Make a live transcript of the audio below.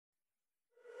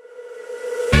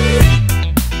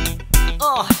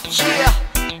Yeah,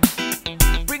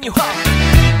 bring you up.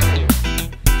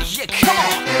 Yeah, come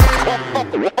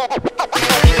on.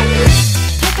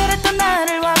 그랬던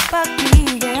나를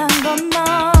왁박이게 한 건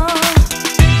너.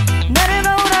 나를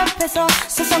거울 앞에서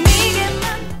세상이게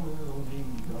만.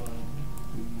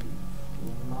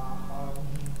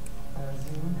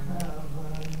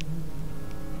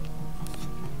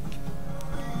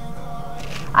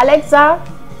 Alexa,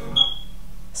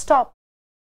 stop.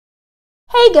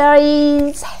 Hey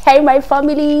guys, hey my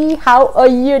family, how are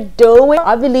you doing?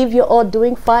 I believe you're all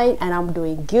doing fine and I'm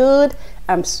doing good.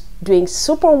 I'm doing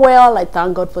super well. I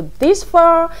thank God for this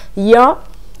far. Yeah,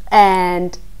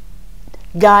 and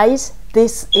guys,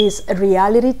 this is a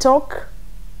reality talk.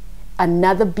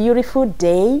 Another beautiful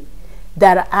day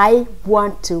that I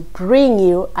want to bring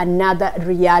you another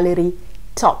reality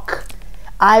talk.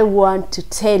 I want to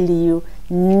tell you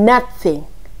nothing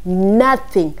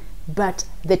but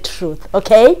the truth.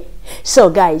 Okay, so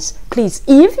guys, please,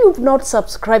 if you've not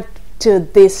subscribed to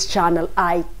this channel,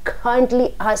 I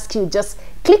kindly ask you, just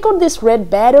click on this red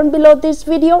button below this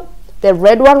video, the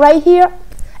red one right here,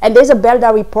 and there's a bell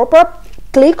that will pop up.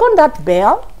 Click on that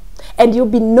bell and you'll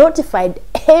be notified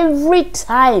every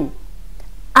time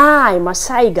I,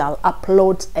 Masai Girl,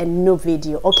 uploads a new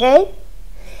video. Okay,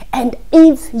 and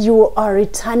if you are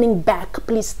returning back,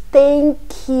 please, thank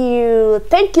you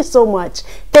so much.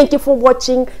 Thank you for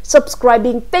watching,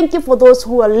 subscribing. Thank you for those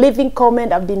who are leaving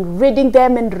comment. I've been reading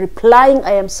them and replying.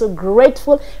 I am so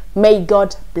grateful. May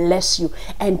God bless you.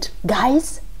 And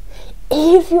guys,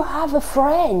 if you have a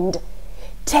friend,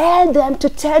 tell them to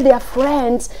tell their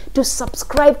friends to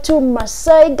subscribe to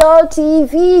Masai Girl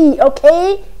TV.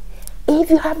 Okay, if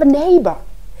you have a neighbor,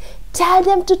 tell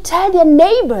them to tell their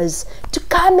neighbors to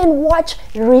come and watch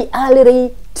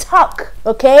reality talk.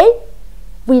 Okay,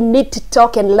 we need to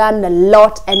talk and learn a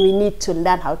lot, and we need to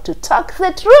learn how to talk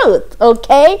the truth.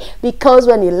 Okay, because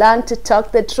when you learn to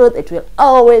talk the truth, it will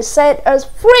always set us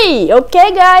free.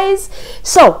 Okay guys,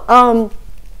 so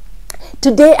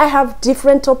today I have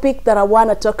different topic that I want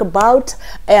to talk about,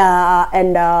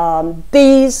 and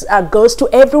this goes to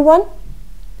everyone.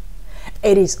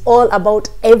 It is all about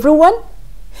everyone.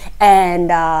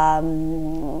 And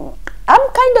I'm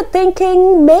kind of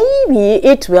thinking maybe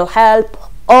it will help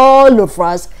all of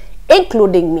us,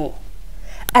 including me.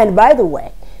 And by the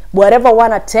way, whatever I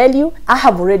want to tell you, I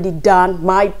have already done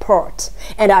my part,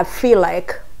 and I feel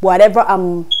like whatever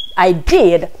I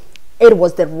did, it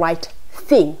was the right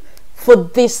thing for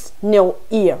this new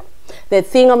year. The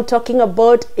thing I'm talking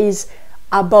about is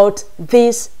about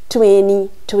this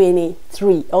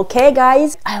 2023. Okay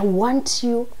guys, I want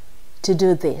you to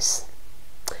do this.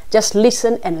 Just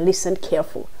listen and listen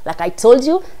careful. Like I told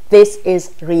you, this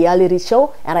is reality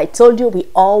show, and I told you we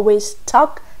always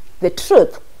talk the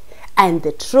truth, and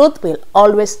the truth will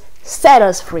always set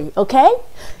us free. Okay,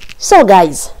 so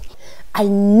guys, I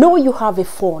know you have a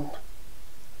phone,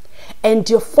 and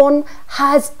your phone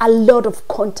has a lot of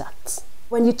contacts.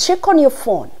 When you check on your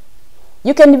phone,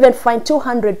 you can even find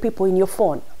 200 people in your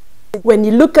phone. When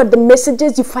you look at the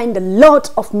messages, you find a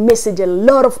lot of messages, a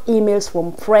lot of emails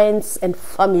from friends and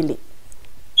family.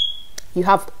 You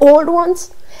have old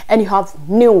ones and you have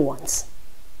new ones,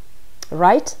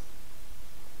 right?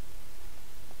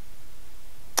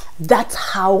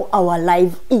 That's how our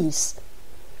life is.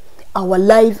 Our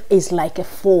life is like a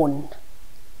phone.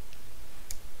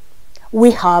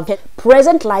 We have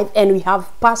present life and we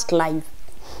have past life,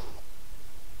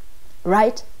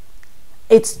 right?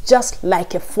 It's just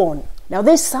like a phone. Now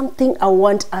there's something I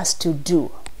want us to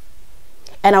do,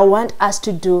 and I want us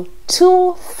to do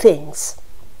two things.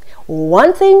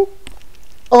 One thing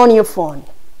on your phone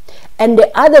and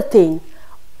the other thing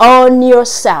on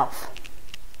yourself.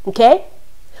 Okay,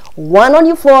 one on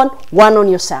your phone, one on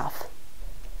yourself.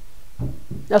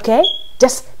 Okay,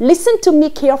 just listen to me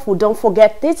careful. Don't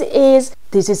forget, this is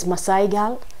Masai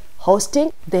Girl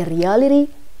hosting the reality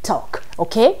talk.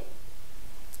 Okay,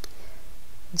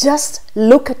 just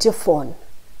look at your phone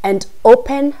and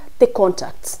open the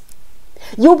contacts.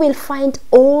 You will find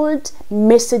old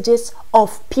messages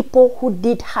of people who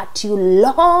did hurt you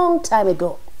long time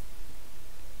ago.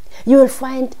 You will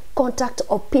find contact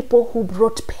of people who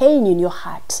brought pain in your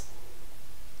heart.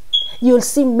 You'll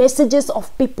see messages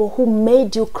of people who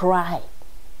made you cry,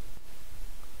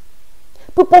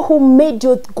 people who made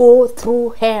you go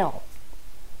through hell.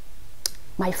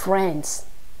 My friends,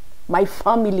 my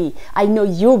family, I know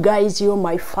you guys, you're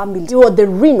my family. You are the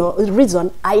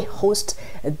reason I host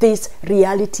this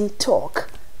reality talk,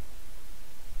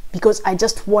 because I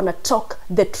just want to talk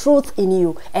the truth in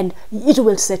you, and it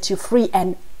will set you free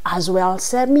and as well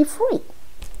set me free.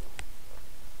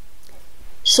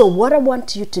 So what I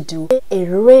want you to do,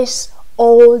 erase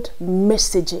old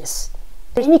messages.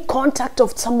 Any contact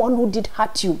of someone who did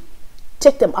hurt you,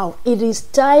 take them out. It is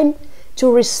time to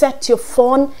reset your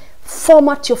phone,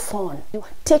 format your phone.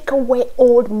 Take away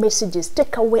old messages,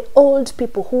 take away old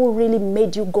people who really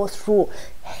made you go through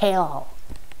hell.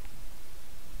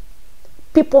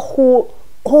 People who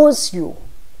owes you,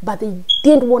 but they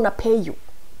didn't want to pay you.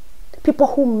 People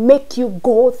who make you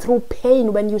go through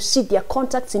pain when you see their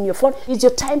contacts in your phone. It's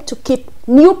your time to keep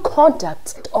new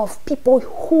contacts of people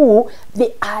who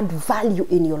they add value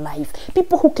in your life.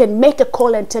 People who can make a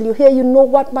call and tell you, hey, you know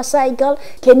what, Masai girl,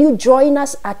 can you join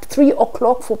us at 3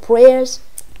 o'clock for prayers?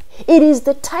 It is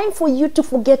the time for you to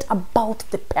forget about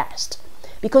the past.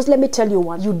 Because let me tell you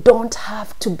one, you don't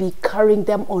have to be carrying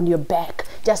them on your back.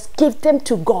 Just give them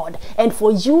to God. And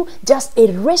for you, just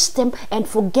erase them and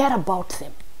forget about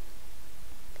them.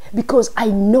 Because I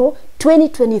know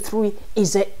 2023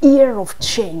 is a year of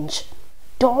change.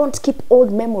 Don't keep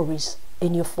old memories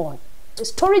in your phone. The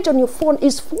storage on your phone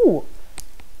is full.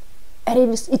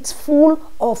 And it's full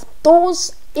of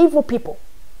those evil people.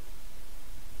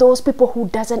 Those people who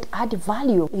doesn't add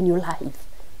value in your life.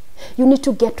 You need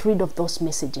to get rid of those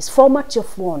messages. Format your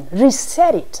phone.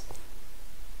 Reset it.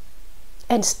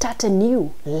 And start a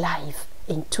new life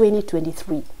in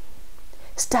 2023.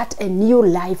 Start a new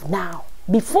life now.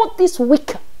 Before this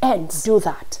week ends, do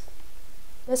that.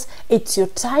 Yes, it's your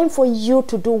time for you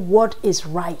to do what is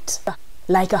right.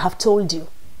 Like I have told you.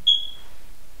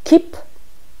 Keep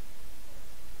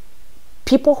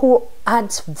people who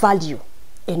add value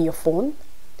in your phone.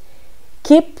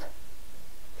 Keep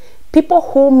people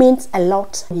who means a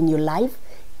lot in your life.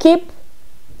 Keep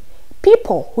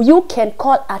people who you can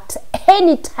call at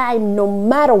any time, no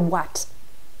matter what.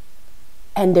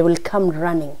 And they will come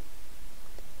running.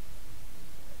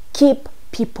 Keep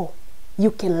people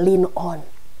you can lean on.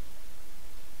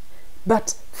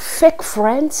 But fake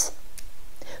friends,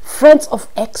 friends of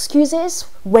excuses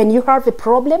when you have a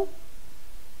problem,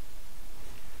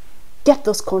 get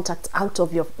those contacts out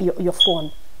of your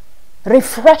phone.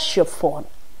 Refresh your phone.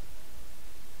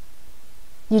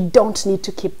 You don't need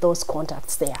to keep those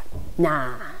contacts there.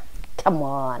 Nah, come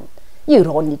on. You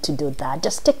don't need to do that.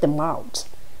 Just take them out.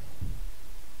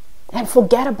 And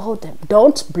forget about them.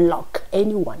 Don't block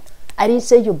anyone. I didn't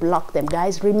say you block them,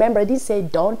 guys. Remember, I didn't say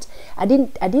don't. I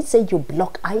didn't say you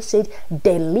block. I said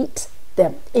delete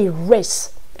them.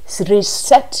 Erase.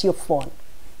 Reset your phone.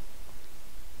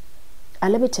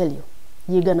 And let me tell you,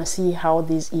 you're going to see how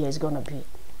this year is going to be.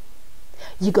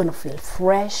 You're going to feel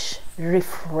fresh,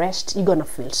 refreshed. You're going to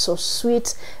feel so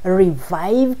sweet,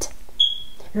 revived,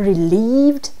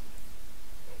 relieved.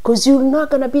 Because you're not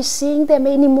going to be seeing them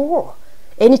anymore.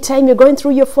 Anytime you're going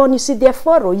through your phone, you see their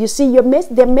photo, you see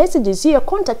their messages, you see your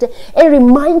contact. It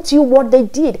reminds you what they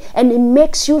did. And it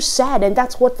makes you sad. And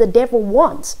that's what the devil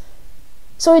wants.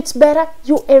 So it's better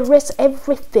you erase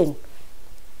everything.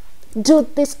 Do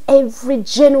this every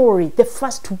January, the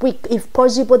first week, if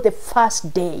possible, the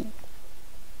first day.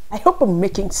 I hope I'm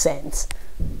making sense.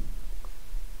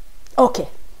 Okay.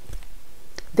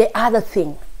 The other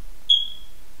thing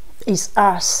is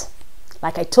us.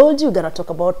 Like I told you, we're going to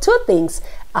talk about two things.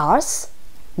 Us,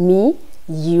 me,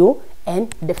 you,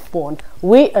 and the phone.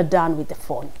 We are done with the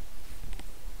phone.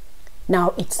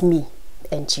 Now it's me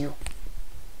and you.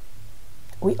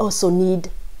 We also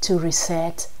need to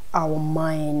reset our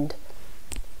mind.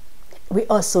 We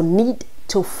also need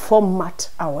to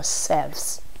format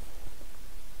ourselves.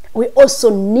 We also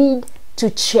need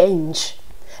to change.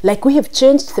 Like we have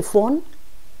changed the phone,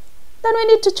 then we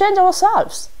need to change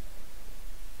ourselves.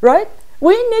 Right?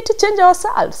 We need to change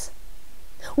ourselves.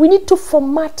 We need to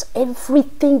format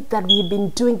everything that we've been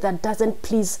doing that doesn't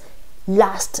please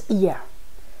last year.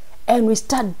 And we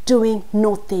start doing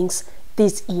new things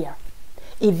this year.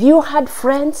 If you had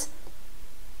friends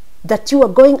that you were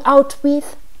going out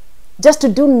with just to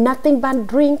do nothing but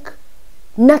drink,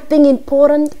 nothing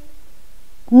important,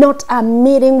 not a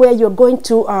meeting where you're going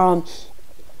to a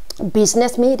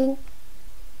business meeting,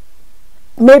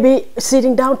 maybe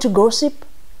sitting down to gossip,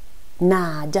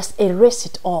 nah, just erase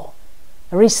it all.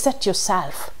 Reset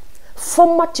yourself.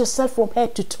 Format yourself from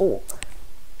head to toe.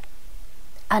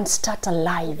 And start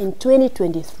alive in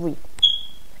 2023.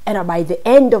 And by the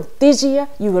end of this year,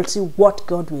 you will see what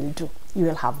God will do. You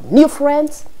will have new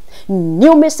friends,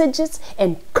 new messages,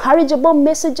 encourageable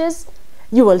messages.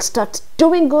 You will start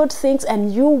doing good things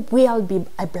and you will be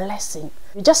a blessing.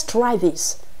 Just try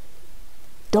this.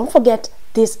 Don't forget,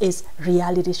 this is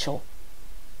reality show.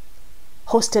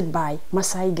 Hosted by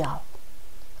Masai Girl.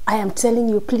 I am telling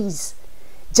you, please,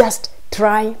 just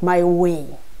try my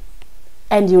way.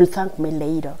 And you'll thank me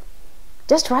later.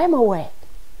 Just try my way.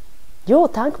 You'll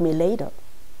thank me later.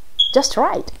 Just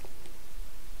right.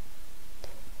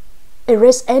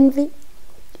 Erase envy,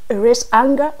 erase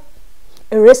anger,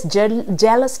 erase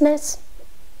jealousness,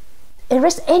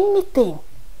 erase anything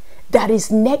that is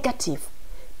negative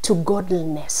to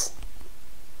godliness.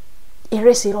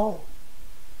 Erase it all.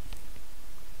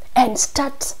 And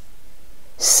start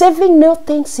saving new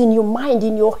things in your mind,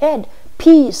 in your head.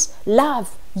 Peace,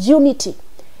 love, unity,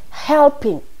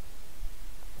 helping,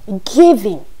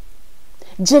 giving,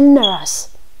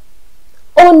 generous,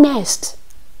 honest,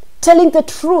 telling the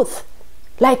truth,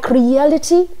 like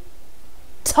reality,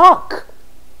 talk,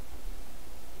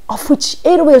 of which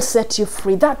it will set you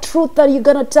free. That truth that you're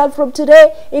going to tell from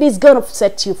today, it is going to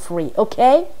set you free,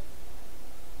 okay?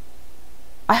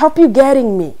 I hope you're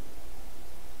getting me.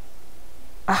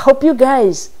 I hope you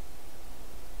guys,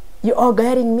 you are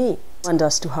getting me. I want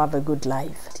us to have a good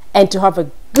life and to have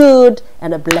a good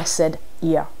and a blessed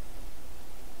year.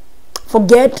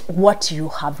 Forget what you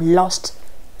have lost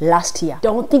last year.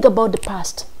 Don't think about the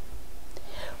past.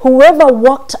 Whoever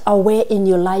walked away in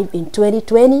your life in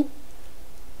 2020,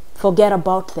 forget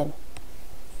about them.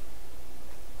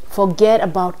 Forget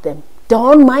about them.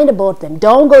 Don't mind about them.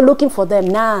 Don't go looking for them.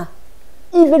 Nah.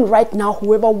 Even right now,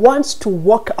 whoever wants to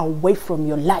walk away from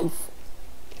your life,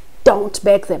 don't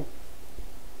beg them.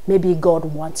 Maybe God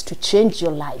wants to change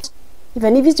your life.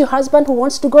 Even if it's your husband who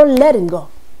wants to go, let him go.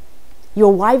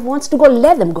 Your wife wants to go,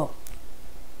 let them go.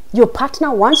 Your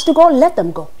partner wants to go, let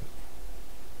them go.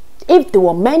 If they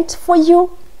were meant for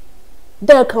you,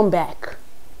 they'll come back.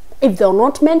 If they're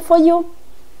not meant for you,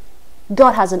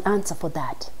 God has an answer for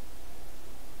that.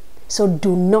 So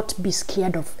do not be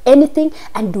scared of anything,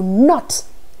 and do not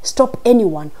stop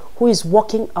anyone who is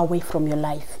walking away from your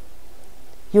life.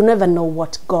 You never know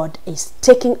what God is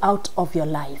taking out of your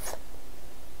life.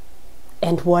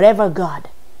 And whatever God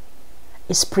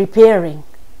is preparing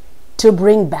to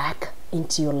bring back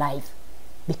into your life,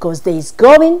 because there is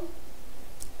going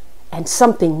and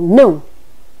something new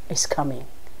is coming.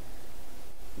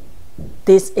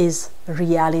 This is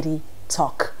Reality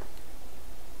Talk.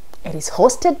 It is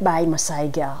hosted by Masai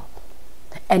Girl.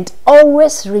 And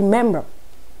always remember,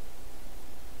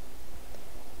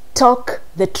 talk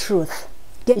the truth.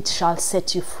 It shall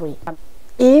set you free.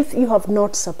 If you have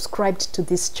not subscribed to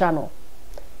this channel,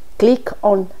 click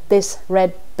on this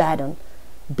red button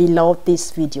below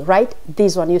this video, right?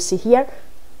 This one you see here.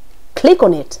 Click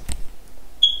on it.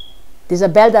 There's a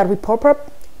bell that will pop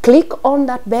up. Click on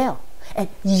that bell, and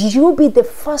you'll be the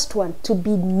first one to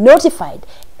be notified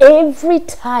every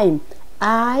time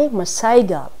I, Masai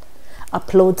Girl,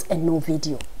 uploads a new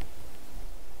video.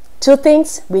 Two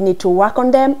things we need to work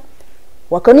on them.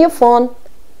 Work on your phone.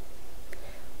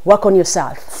 Work on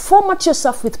yourself. Format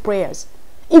yourself with prayers.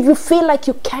 If you feel like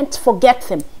you can't forget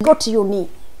them, go to your knee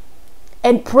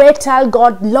and pray. Tell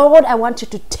God, Lord, I want you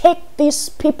to take these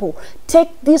people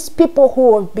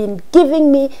who have been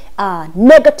giving me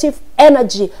negative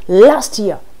energy last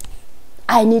year.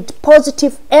 I need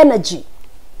positive energy.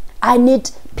 I need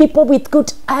people with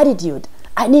good attitude.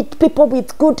 I need people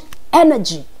with good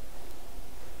energy.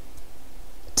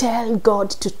 Tell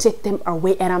God to take them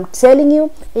away, and I'm telling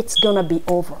you, it's gonna be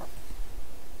over.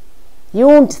 You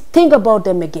won't think about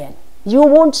them again. You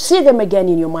won't see them again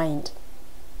in your mind.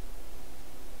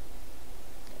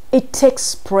 It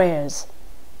takes prayers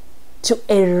to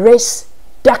erase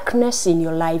darkness in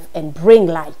your life and bring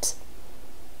light,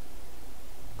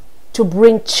 to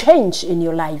bring change in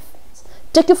your life,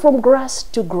 take you from grass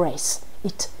to grace.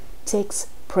 It takes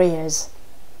prayers.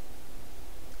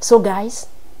 So guys,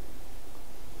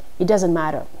 it doesn't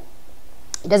matter.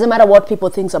 It doesn't matter what people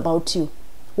think about you.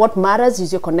 What matters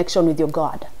is your connection with your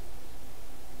God.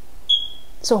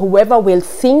 So whoever will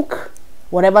think,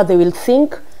 whatever they will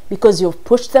think, because you've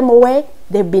pushed them away,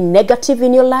 they've been negative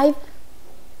in your life,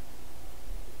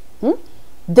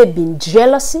 they've been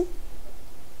jealousy,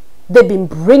 they've been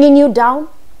bringing you down,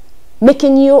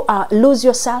 making you lose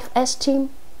your self-esteem,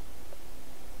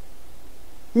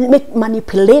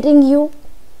 manipulating you,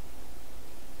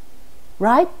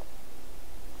 right?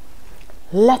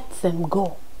 Let them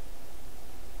go.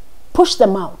 Push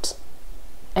them out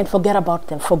and forget about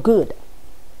them for good.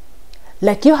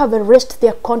 Like you have erased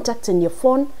their contacts in your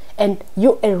phone, and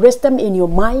you erase them in your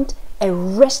mind,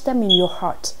 erase them in your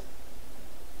heart,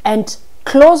 and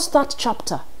close that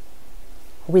chapter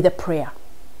with a prayer.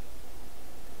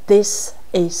 This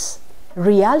is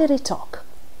Reality Talk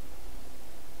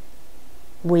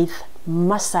with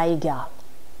Masai Girl,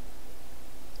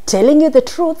 telling you the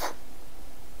truth,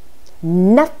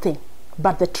 nothing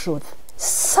but the truth.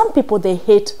 Some people, they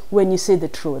hate when you say the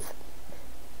truth.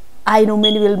 I know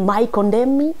many might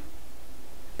condemn me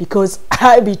because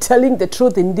I be telling the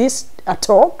truth in this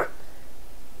talk.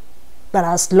 But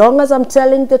as long as I'm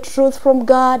telling the truth from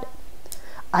God,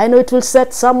 I know it will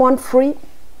set someone free.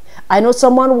 I know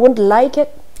someone won't like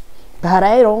it, but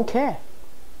I don't care.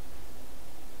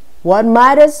 What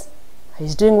matters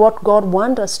is doing what God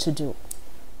wants us to do.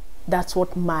 That's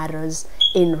what matters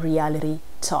in reality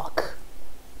talk.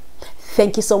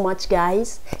 Thank you so much,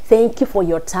 guys. Thank you for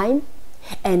your time.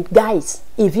 And guys,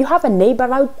 if you have a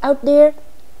neighbor out there,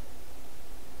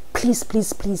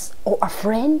 please, or a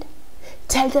friend,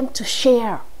 tell them to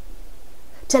share.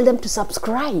 Tell them to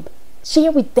subscribe.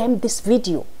 Share with them this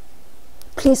video.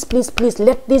 Please,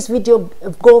 let this video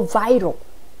go viral.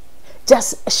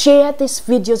 Just share these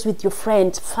videos with your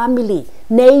friends, family,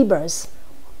 neighbors,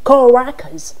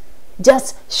 co-workers.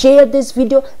 Just share this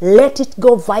video, let it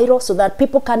go viral so that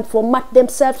people can format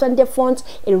themselves and their phones,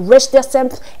 erase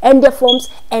themselves and their phones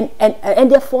and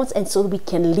their phones, and so we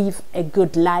can live a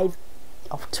good life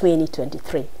of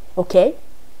 2023. Okay?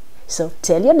 So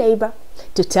tell your neighbor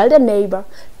to tell their neighbor,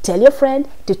 tell your friend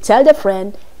to tell their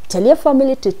friend, tell your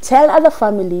family to tell other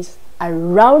families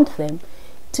around them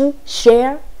to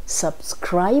share,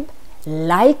 subscribe,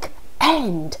 like,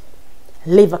 and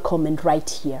leave a comment right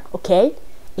here. Okay?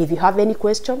 If you have any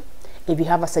question, if you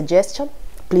have a suggestion,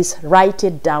 please write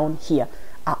it down here.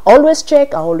 I always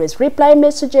check, I always reply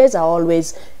messages, I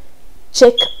always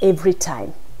check every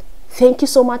time. Thank you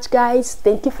so much, guys.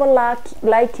 Thank you for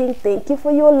liking. Thank you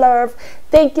for your love.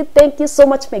 Thank you so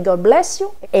much. May God bless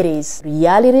you. It is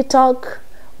Reality Talk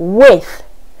with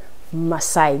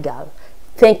Masai Girl.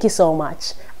 Thank you so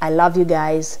much. I love you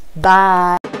guys.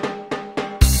 Bye.